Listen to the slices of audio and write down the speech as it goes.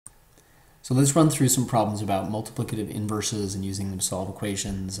So let's run through some problems about multiplicative inverses and using them to solve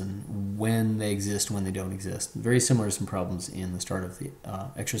equations and when they exist, when they don't exist. Very similar to some problems in the start of the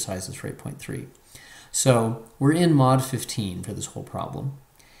exercises for 8.3. So we're in mod 15 for this whole problem.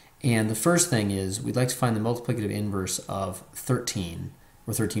 And the first thing is we'd like to find the multiplicative inverse of 13,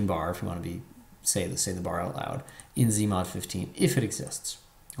 or 13 bar if you want to say the bar out loud, in Z mod 15 if it exists.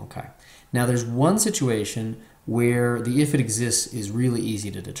 Okay. Now there's one situation where the if it exists is really easy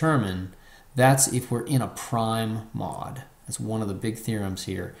to determine. That's if we're in a prime mod. That's one of the big theorems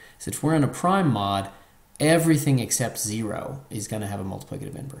here. Is if we're in a prime mod, everything except 0 is going to have a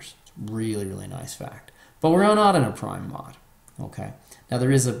multiplicative inverse. It's a really, really nice fact. But we're not in a prime mod. Okay. Now there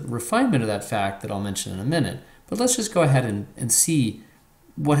is a refinement of that fact that I'll mention in a minute, but let's just go ahead and see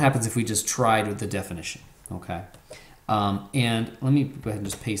what happens if we just tried with the definition. Okay. And let me go ahead and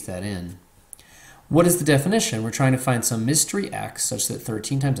just paste that in. What is the definition? We're trying to find some mystery x such that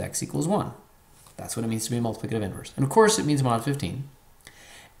 13 times x equals 1. That's what it means to be a multiplicative inverse. And of course it means mod 15.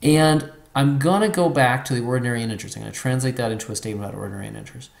 And I'm going to go back to the ordinary integers. I'm going to translate that into a statement about ordinary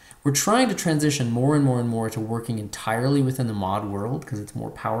integers. We're trying to transition more and more and more to working entirely within the mod world because it's more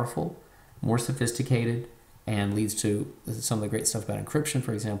powerful, more sophisticated, and leads to some of the great stuff about encryption,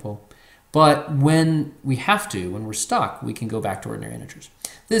 for example. But when we have to, when we're stuck, we can go back to ordinary integers.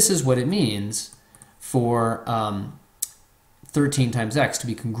 This is what it means for 13 times x to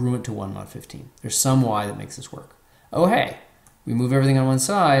be congruent to 1 mod 15. There's some y that makes this work. Oh, hey, we move everything on one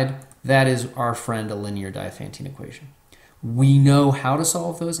side. That is our friend, a linear Diophantine equation. We know how to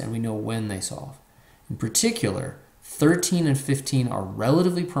solve those, and we know when they solve. In particular, 13 and 15 are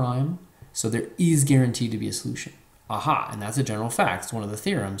relatively prime, so there is guaranteed to be a solution. Aha, and that's a general fact. It's one of the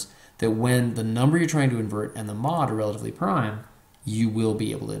theorems that when the number you're trying to invert and the mod are relatively prime, you will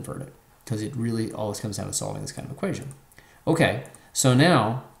be able to invert it, because it really always comes down to solving this kind of equation. Okay, so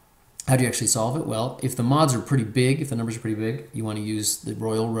now, how do you actually solve it? Well, if the mods are pretty big, if the numbers are pretty big, you want to use the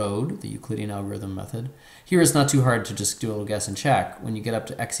Royal Road, the Euclidean algorithm method. Here it's not too hard to just do a little guess and check. When you get up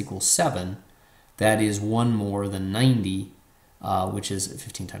to x equals 7, that is 1 more than 90, which is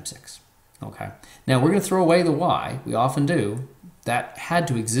 15 times 6. Okay. Now we're going to throw away the y. We often do. That had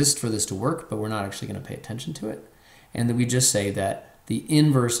to exist for this to work, but we're not actually going to pay attention to it. And then we just say that the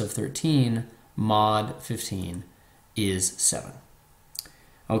inverse of 13 mod 15 is 7.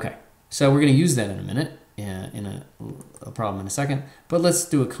 Okay, so we're going to use that in a minute, in a problem in a second, but let's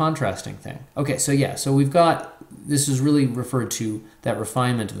do a contrasting thing. Okay, so yeah, so we've got, this is really referred to that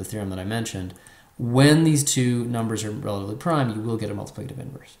refinement of the theorem that I mentioned. When these two numbers are relatively prime, you will get a multiplicative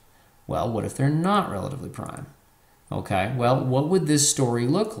inverse. Well, what if they're not relatively prime? Okay, well, what would this story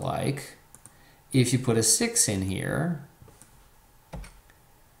look like if you put a 6 in here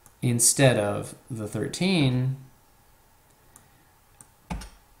instead of the 13?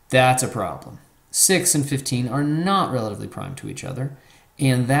 That's a problem. 6 and 15 are not relatively prime to each other,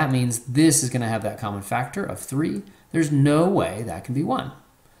 and that means this is going to have that common factor of 3. There's no way that can be 1.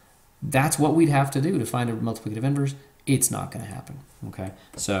 That's what we'd have to do to find a multiplicative inverse. It's not going to happen. Okay,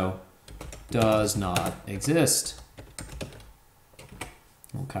 so does not exist.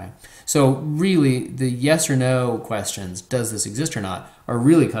 Okay, so really the yes or no questions, does this exist or not, are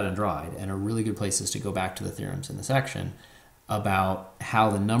really cut and dried and are really good places to go back to the theorems in the section about how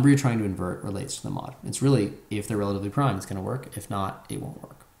the number you're trying to invert relates to the mod. It's really, if they're relatively prime, it's going to work. If not, it won't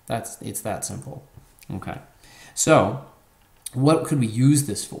work. It's that simple. Okay. So what could we use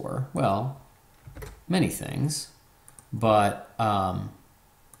this for? Well, many things, but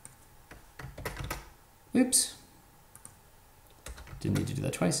oops. Didn't need to do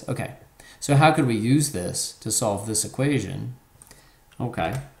that twice. Okay. So how could we use this to solve this equation?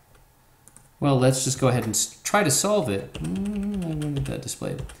 Okay. Well, let's just go ahead and try to solve it. I wanted that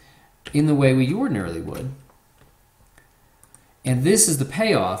displayed in the way we ordinarily would. And this is the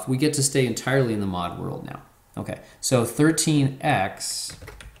payoff. We get to stay entirely in the mod world now. Okay, so 13x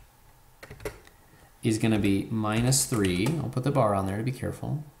is going to be minus 3. I'll put the bar on there to be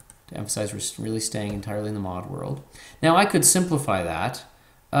careful, to emphasize we're really staying entirely in the mod world. Now, I could simplify that.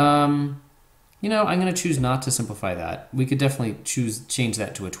 You know, I'm going to choose not to simplify that. We could definitely change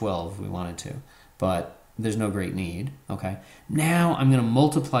that to a 12 if we wanted to, but there's no great need. Okay. Now I'm going to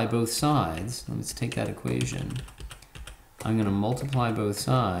multiply both sides. Let's take that equation. I'm going to multiply both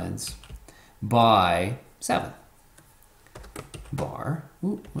sides by 7 bar.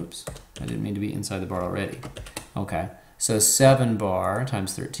 Ooh, whoops. I didn't mean to be inside the bar already. Okay. So 7 bar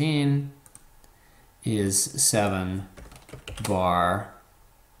times 13 is 7 bar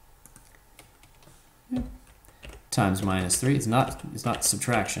times minus 3. It's not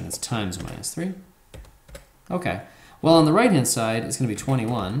subtraction, it's times minus 3. Okay. Well, on the right-hand side, it's going to be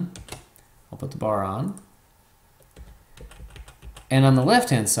 21 I'll put the bar on. And on the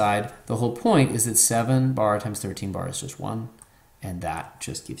left-hand side, the whole point is that 7 bar times 13 bar is just 1, and that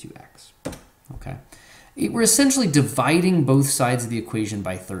just gives you x. Okay? We're essentially dividing both sides of the equation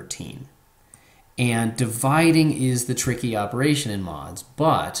by 13. And dividing is the tricky operation in mods,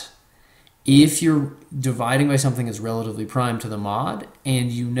 but if you're dividing by something that's relatively prime to the mod,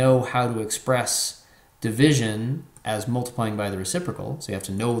 and you know how to express division as multiplying by the reciprocal, so you have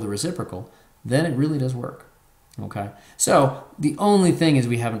to know the reciprocal, then it really does work. Okay, so the only thing is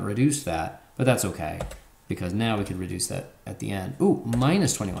we haven't reduced that, but that's okay, because now we could reduce that at the end. Ooh,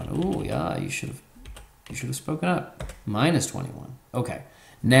 minus 21. Ooh, yeah, you should have spoken up. Minus 21. Okay,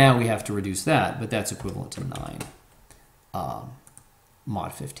 now we have to reduce that, but that's equivalent to 9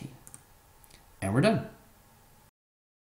 mod 15. And we're done.